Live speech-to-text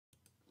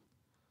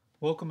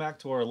Welcome back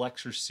to our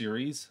lecture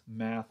series,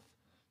 Math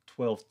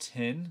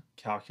 1210,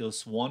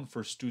 Calculus 1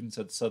 for students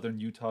at Southern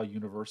Utah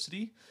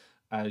University.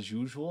 As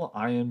usual,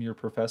 I am your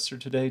professor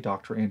today,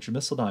 Dr. Andrew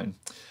Missildine.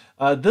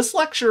 This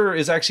lecture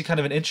is actually kind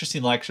of an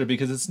interesting lecture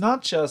because it's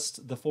not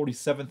just the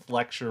 47th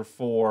lecture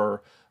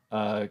for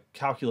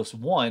Calculus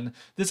 1.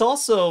 This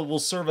also will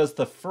serve as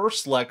the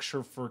first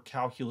lecture for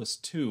Calculus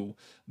 2,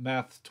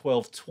 Math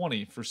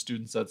 1220 for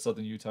students at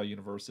Southern Utah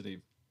University.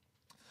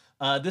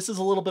 This is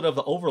a little bit of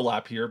the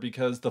overlap here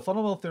because the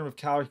Fundamental Theorem of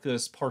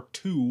Calculus Part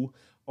 2,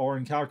 or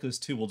in Calculus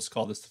 2, we'll just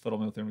call this the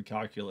Fundamental Theorem of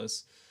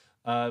Calculus,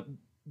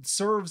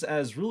 serves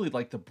as really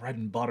like the bread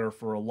and butter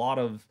for a lot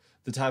of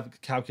the type of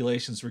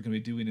calculations we're going to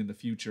be doing in the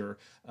future.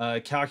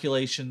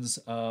 Calculations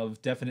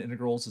of definite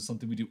integrals is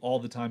something we do all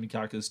the time in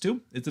Calculus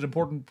 2. It's an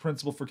important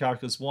principle for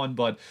Calculus 1,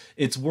 but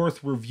it's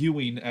worth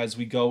reviewing as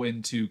we go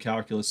into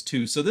Calculus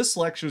 2. So this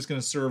lecture is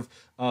going to serve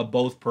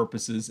both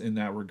purposes in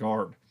that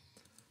regard.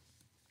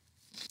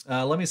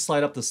 Let me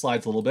slide up the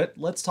slides a little bit.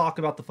 Let's talk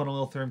about the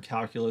Fundamental Theorem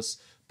Calculus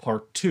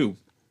Part 2.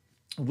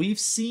 We've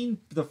seen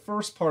the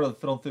first part of the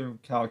Fundamental Theorem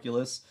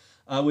Calculus,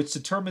 which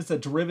determines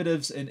that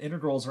derivatives and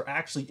integrals are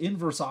actually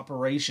inverse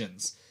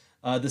operations.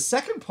 The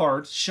second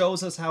part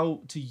shows us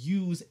how to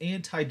use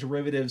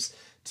antiderivatives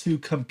to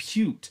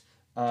compute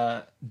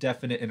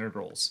definite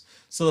integrals.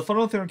 So the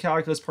Fundamental Theorem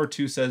Calculus Part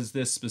 2 says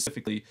this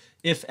specifically: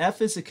 if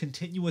f is a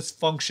continuous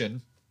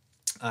function,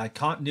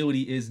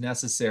 continuity is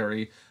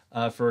necessary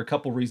for a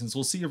couple reasons.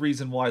 We'll see a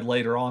reason why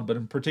later on, but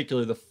in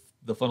particular, the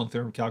Fundamental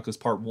Theorem of Calculus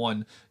Part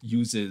 1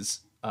 uses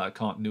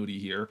continuity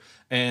here,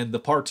 and the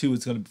Part 2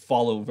 is going to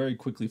follow very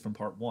quickly from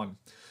Part 1.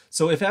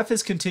 So if f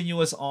is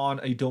continuous on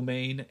a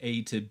domain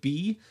a to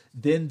b,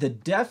 then the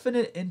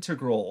definite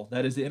integral,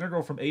 that is the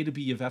integral from a to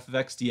b of f of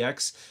x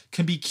dx,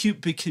 can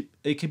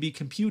be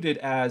computed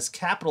as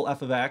capital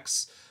F of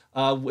x,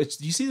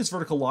 which you see this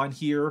vertical line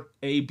here,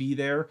 a, b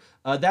there.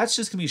 That's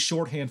just going to be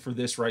shorthand for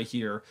this right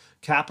here.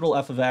 Capital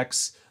F of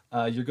x,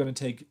 you're going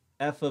to take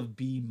f of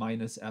b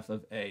minus f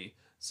of a.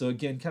 So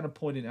again, kind of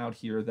pointing out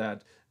here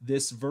that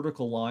this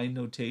vertical line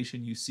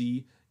notation you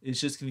see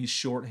is just going to be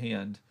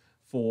shorthand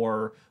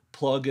for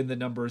plug in the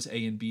numbers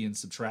a and b and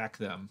subtract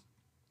them.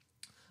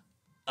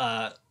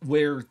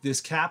 Where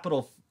this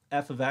capital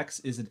F of x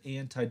is an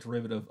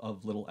antiderivative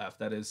of little f.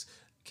 That is,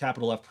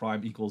 capital F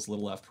prime equals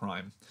little f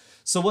prime.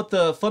 So what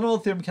the Fundamental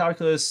Theorem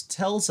Calculus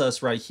tells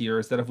us right here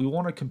is that if we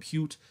want to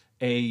compute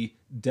a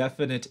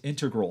definite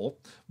integral,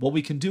 what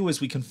we can do is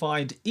we can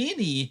find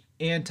any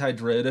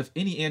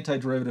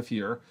antiderivative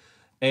here,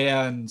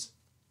 and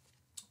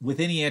with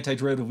any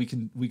antiderivative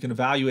we can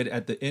evaluate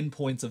at the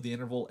endpoints of the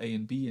interval a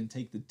and b and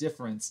take the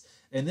difference,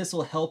 and this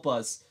will help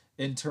us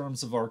in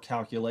terms of our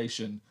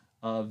calculation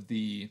of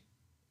the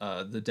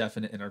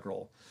definite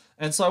integral.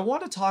 And so I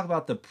want to talk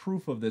about the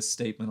proof of this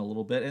statement a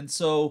little bit. And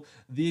so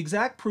the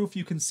exact proof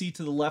you can see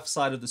to the left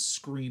side of the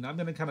screen. I'm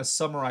going to kind of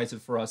summarize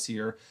it for us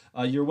here.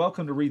 You're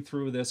welcome to read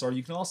through this, or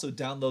you can also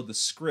download the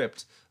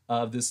script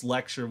of this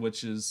lecture,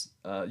 which is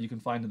you can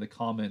find in the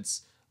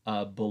comments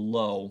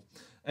below.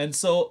 And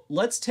so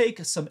let's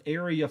take some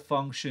area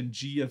function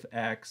g of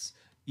x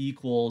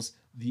equals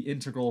the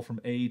integral from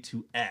a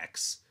to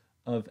x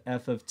of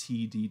f of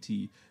t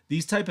dt.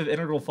 These type of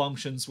integral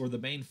functions were the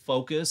main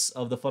focus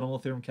of the Fundamental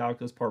Theorem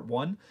Calculus Part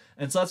 1,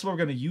 and so that's what we're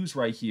going to use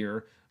right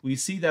here. We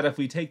see that if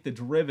we take the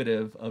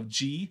derivative of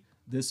g,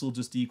 this will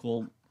just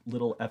equal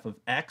little f of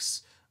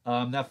x.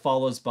 That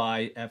follows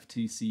by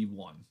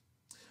ftc1.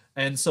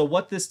 And so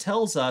what this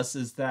tells us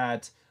is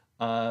that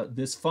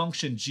this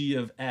function g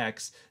of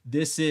x,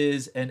 this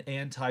is an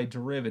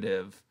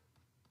antiderivative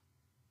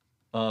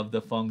of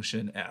the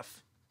function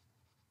f.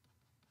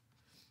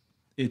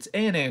 It's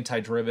an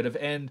antiderivative,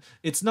 and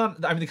it's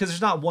not, I mean, because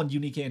there's not one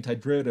unique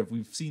antiderivative.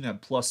 We've seen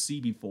that plus c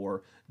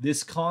before.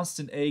 This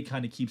constant a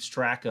kind of keeps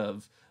track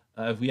of,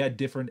 if we had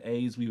different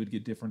a's, we would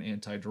get different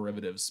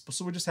antiderivatives.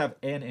 So we just have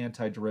an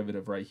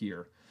antiderivative right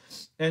here.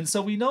 And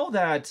so we know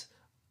that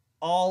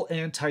all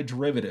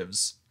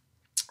antiderivatives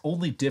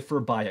only differ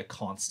by a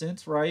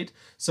constant, right?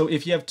 So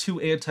if you have two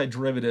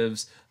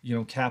antiderivatives, you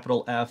know,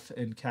 capital F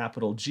and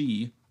capital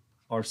G,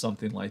 or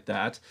something like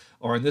that,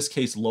 or in this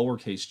case,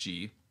 lowercase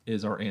g,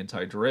 is our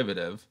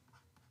antiderivative.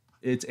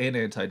 It's an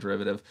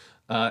antiderivative.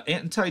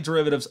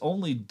 Antiderivatives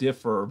only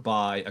differ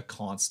by a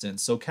constant.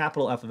 So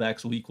capital F of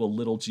x will equal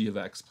little g of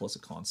x plus a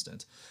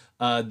constant.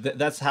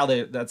 That's how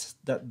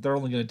they're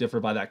only going to differ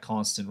by that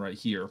constant right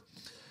here.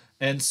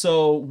 And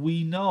so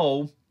we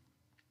know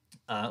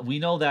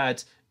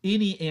that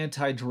any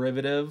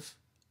antiderivative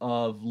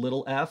of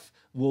little f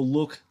will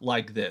look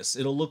like this.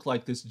 It'll look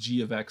like this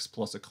g of x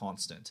plus a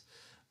constant.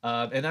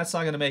 And that's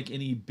not going to make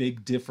any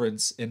big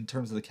difference in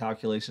terms of the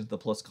calculation of the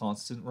plus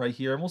constant right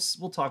here. And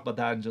we'll talk about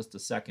that in just a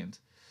second.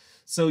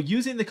 So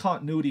using the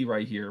continuity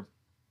right here,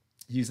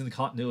 using the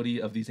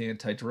continuity of these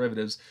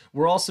antiderivatives,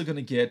 we're also going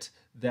to get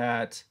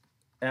that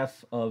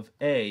f of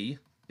a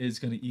is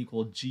going to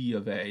equal g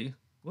of a,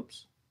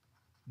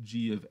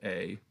 g of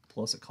a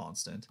plus a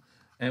constant.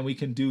 And we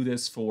can do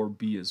this for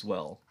b as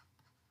well.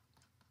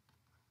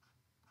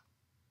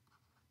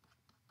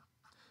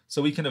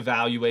 So we can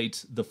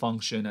evaluate the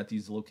function at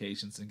these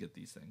locations and get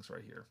these things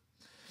right here.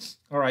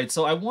 All right,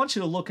 so I want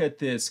you to look at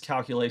this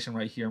calculation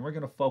right here, and we're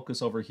going to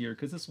focus over here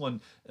because this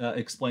one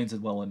explains it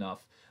well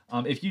enough.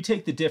 If you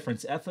take the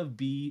difference, f of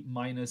b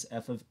minus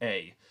f of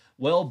a,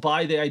 well,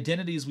 by the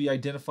identities we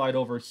identified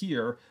over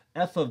here,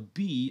 f of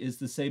b is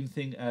the same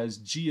thing as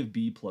g of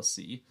b plus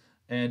c,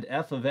 and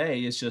f of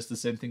a is just the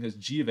same thing as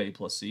g of a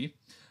plus c.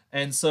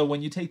 And so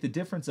when you take the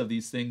difference of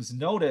these things,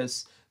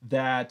 notice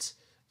that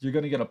you're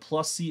going to get a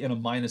plus c and a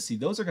minus c.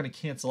 Those are going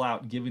to cancel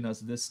out, giving us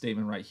this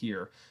statement right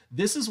here.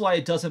 This is why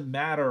it doesn't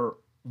matter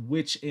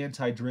which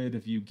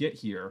antiderivative you get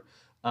here.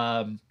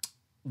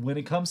 When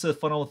it comes to the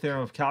fundamental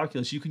theorem of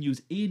calculus, you can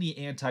use any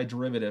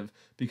antiderivative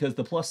because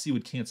the plus c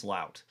would cancel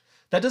out.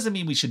 That doesn't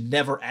mean we should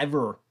never,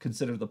 ever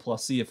consider the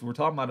plus c. If we're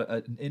talking about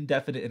an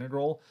indefinite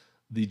integral,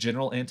 the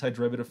general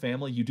antiderivative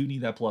family, you do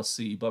need that plus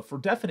c. But for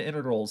definite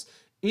integrals,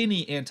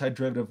 any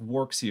antiderivative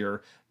works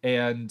here,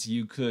 and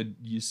you could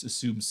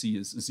assume c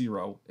is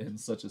 0 in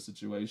such a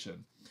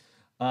situation.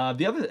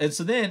 And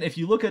so then if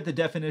you look at the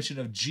definition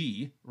of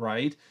g,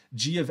 right,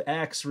 g of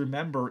x,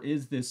 remember,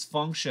 is this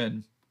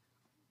function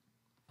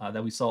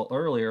that we saw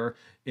earlier.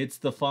 It's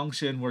the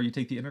function where you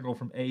take the integral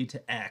from a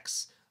to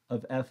x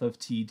of f of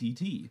t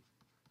dt,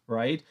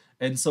 right?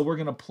 And so we're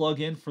going to plug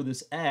in for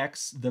this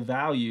x the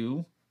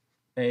value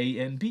a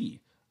and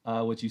b,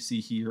 which you see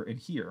here and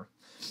here.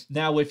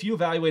 Now, if you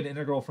evaluate an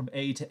integral from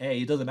a to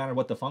a, it doesn't matter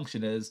what the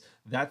function is,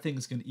 that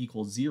thing's going to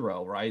equal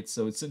 0, right?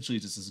 So essentially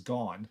it just is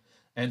gone.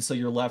 And so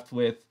you're left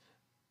with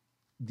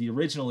the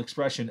original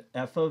expression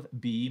f of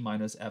b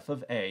minus f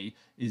of a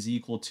is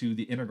equal to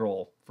the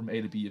integral from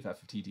a to b of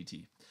f of t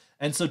dt.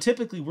 And so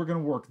typically we're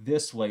going to work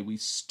this way. We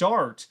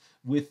start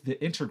with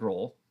the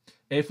integral.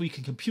 If we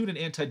can compute an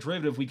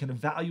antiderivative, we can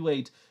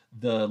evaluate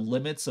the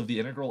limits of the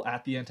integral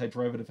at the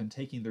antiderivative, and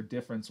taking their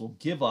difference will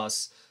give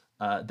us,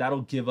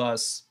 that'll give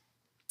us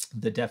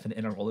the definite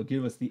integral. It'll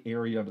give us the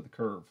area under the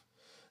curve.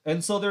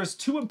 And so there's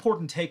two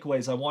important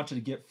takeaways I want you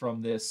to get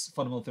from this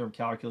fundamental theorem of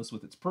calculus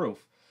with its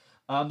proof.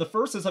 The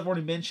first, as I've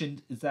already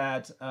mentioned, is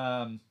that,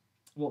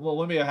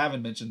 well, maybe I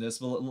haven't mentioned this,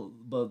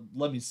 but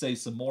let me say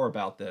some more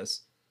about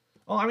this.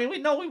 Oh, I mean,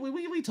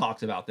 we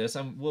talked about this,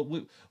 and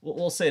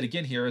we'll say it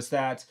again here, is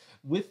that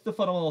with the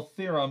fundamental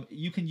theorem,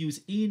 you can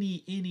use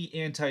any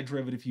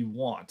antiderivative you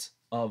want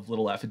of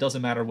little f. It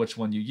doesn't matter which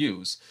one you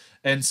use.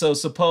 And so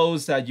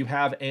suppose that you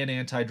have an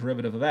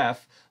antiderivative of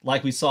f,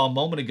 like we saw a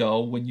moment ago.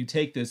 When you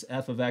take this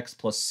f of x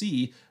plus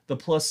c, the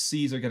plus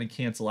c's are going to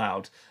cancel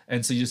out,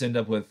 and so you just end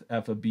up with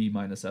f of b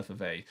minus f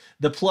of a.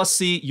 The plus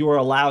c you are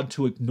allowed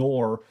to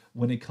ignore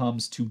when it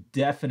comes to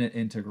definite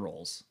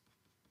integrals.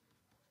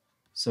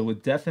 So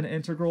with definite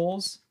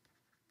integrals,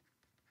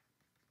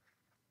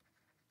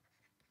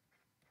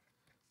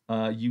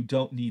 you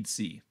don't need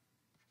c.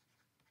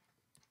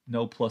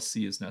 No plus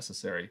c is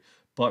necessary.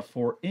 But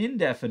for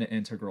indefinite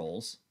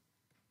integrals,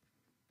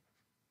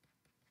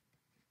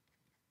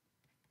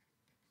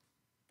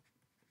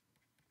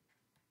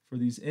 for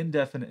these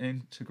indefinite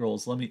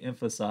integrals, let me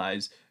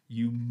emphasize,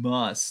 you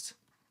must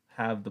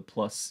have the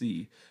plus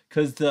c,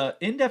 because the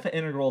indefinite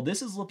integral,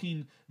 this is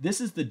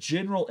the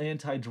general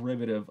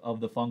antiderivative of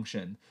the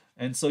function,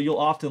 and so you'll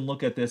often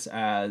look at this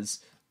as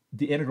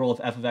the integral of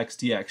f of x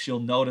dx. You'll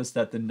notice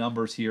that the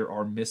numbers here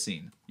are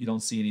missing. You don't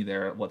see any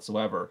there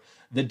whatsoever.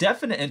 The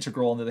definite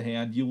integral, on the other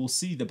hand, you will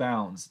see the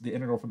bounds, the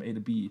integral from a to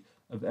b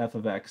of f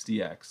of x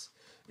dx.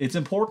 It's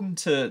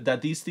important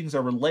that these things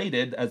are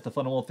related, as the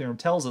fundamental theorem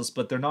tells us,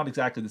 but they're not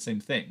exactly the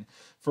same thing.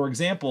 For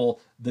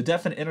example, the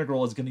definite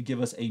integral is going to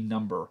give us a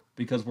number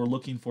because we're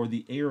looking for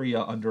the area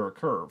under a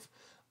curve.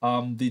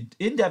 The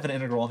indefinite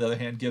integral, on the other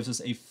hand, gives us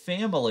a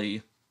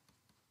family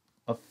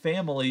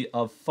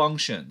of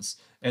functions,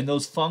 and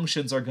those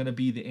functions are going to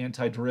be the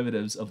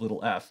antiderivatives of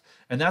little f.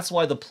 And that's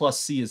why the plus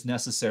c is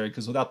necessary,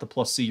 because without the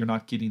plus c, you're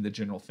not getting the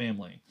general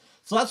family.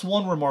 So that's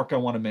one remark I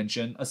want to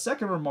mention. A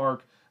second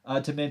remark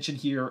to mention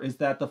here is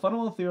that the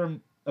fundamental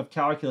theorem of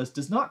calculus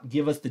does not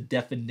give us the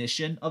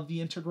definition of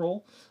the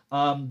integral.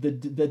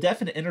 The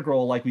definite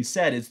integral, like we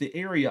said, is the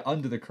area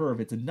under the curve.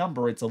 It's a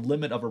number. It's a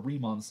limit of a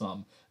Riemann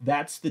sum.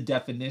 That's the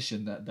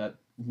definition, that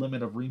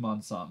limit of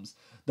Riemann sums.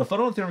 The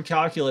fundamental theorem of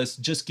calculus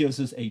just gives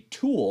us a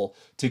tool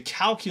to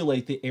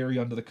calculate the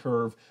area under the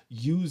curve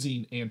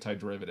using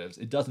antiderivatives.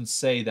 It doesn't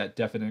say that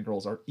definite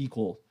integrals are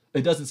equal.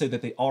 It doesn't say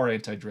that they are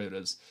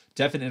antiderivatives.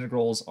 Definite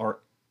integrals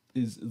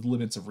is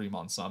limits of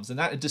Riemann sums, and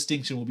that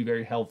distinction will be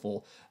very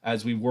helpful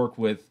as we work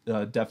with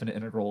definite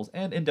integrals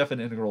and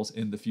indefinite integrals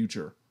in the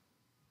future.